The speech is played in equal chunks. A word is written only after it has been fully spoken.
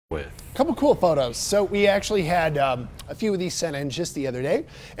Couple cool photos. So we actually had a few of these sent in just the other day,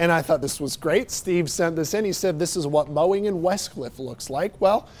 and I thought this was great. Steve sent this in. He said this is what mowing in Westcliff looks like.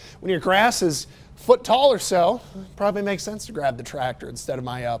 Well, when your grass is foot tall or so, probably makes sense to grab the tractor instead of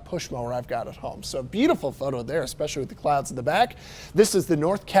my push mower I've got at home. So beautiful photo there, especially with the clouds in the back. This is the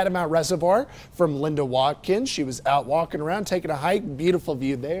North Catamount Reservoir from Linda Watkins. She was out walking around, taking a hike. Beautiful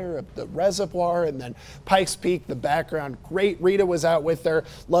view there of the reservoir, and then Pikes Peak, the background. Great. Rita was out with her.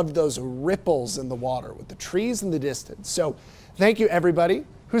 Loved those ripples in the water with the trees in the distance. So thank you everybody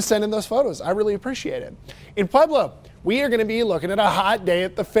who sent in those photos. I really appreciate it. In Pueblo, we are going to be looking at a hot day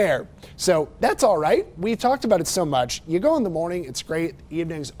at the fair. So that's all right. We talked about it so much. You go in the morning, it's great. The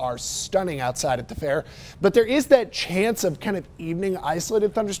evenings are stunning outside at the fair. But there is that chance of kind of evening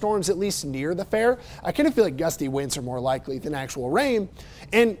isolated thunderstorms, at least near the fair. I kind of feel like gusty winds are more likely than actual rain.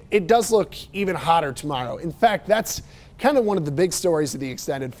 And it does look even hotter tomorrow. In fact, that's kind of one of the big stories of the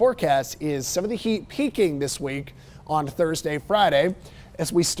extended forecast is some of the heat peaking this week on Thursday, Friday,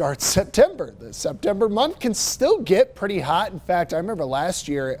 as we start September. The September month can still get pretty hot. In fact, I remember last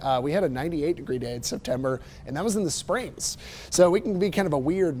year we had a 98-degree day in September, and that was in the Springs. So we can be kind of a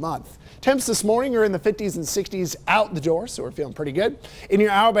weird month. Temps this morning are in the 50s and 60s out the door, so we're feeling pretty good. In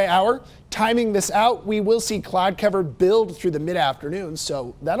your hour by hour, timing this out, we will see cloud cover build through the mid-afternoon,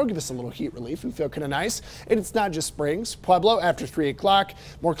 so that'll give us a little heat relief and feel kind of nice. And it's not just Springs. Pueblo after 3 o'clock,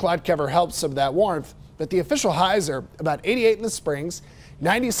 more cloud cover helps some of that warmth, but the official highs are about 88 in the Springs,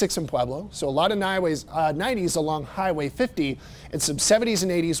 96 in Pueblo, so a lot of 90s along Highway 50 and some 70s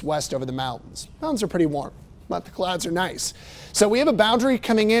and 80s west over the mountains. Mountains are pretty warm, but the clouds are nice. So we have a boundary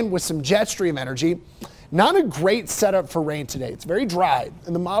coming in with some jet stream energy. Not a great setup for rain today. It's very dry,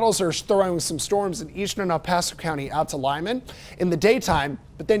 and the models are throwing some storms in eastern El Paso County out to Lyman in the daytime,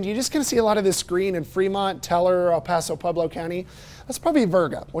 but then you're just going to see a lot of this green in Fremont, Teller, El Paso, Pueblo County. That's probably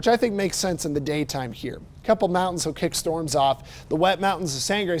Virga, which I think makes sense in the daytime here. A couple mountains will kick storms off. The wet mountains of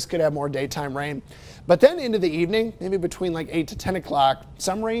San Grace could have more daytime rain. But then into the evening, maybe between like 8 to 10 o'clock,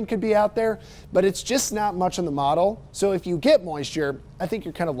 some rain could be out there, but it's just not much on the model. So if you get moisture, I think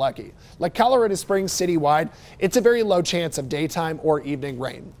you're kind of lucky. Like Colorado Springs citywide, it's a very low chance of daytime or evening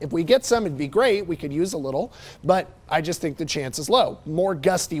rain. If we get some, it'd be great. We could use a little, but I just think the chance is low. More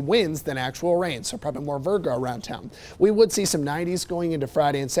gusty winds than actual rain, so probably more Virgo around town. We would see some 90s going into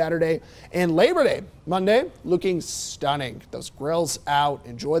Friday and Saturday, and Labor Day, Monday, looking stunning. Those grills out,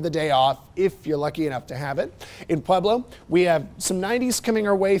 enjoy the day off if you're lucky enough to have it. In Pueblo, we have some 90s coming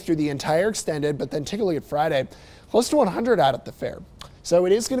our way through the entire extended, but then take a look at Friday, close to 100 out at the fair. So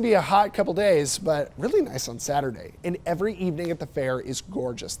it is going to be a hot couple days, but really nice on Saturday. And every evening at the fair is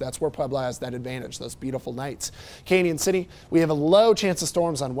gorgeous. That's where Pueblo has that advantage, those beautiful nights. Canyon City, we have a low chance of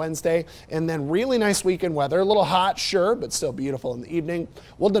storms on Wednesday, and then really nice weekend weather. A little hot, sure, but still beautiful in the evening.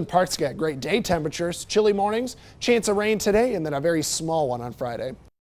 Woodland Park's got great day temperatures, chilly mornings, chance of rain today, and then a very small one on Friday.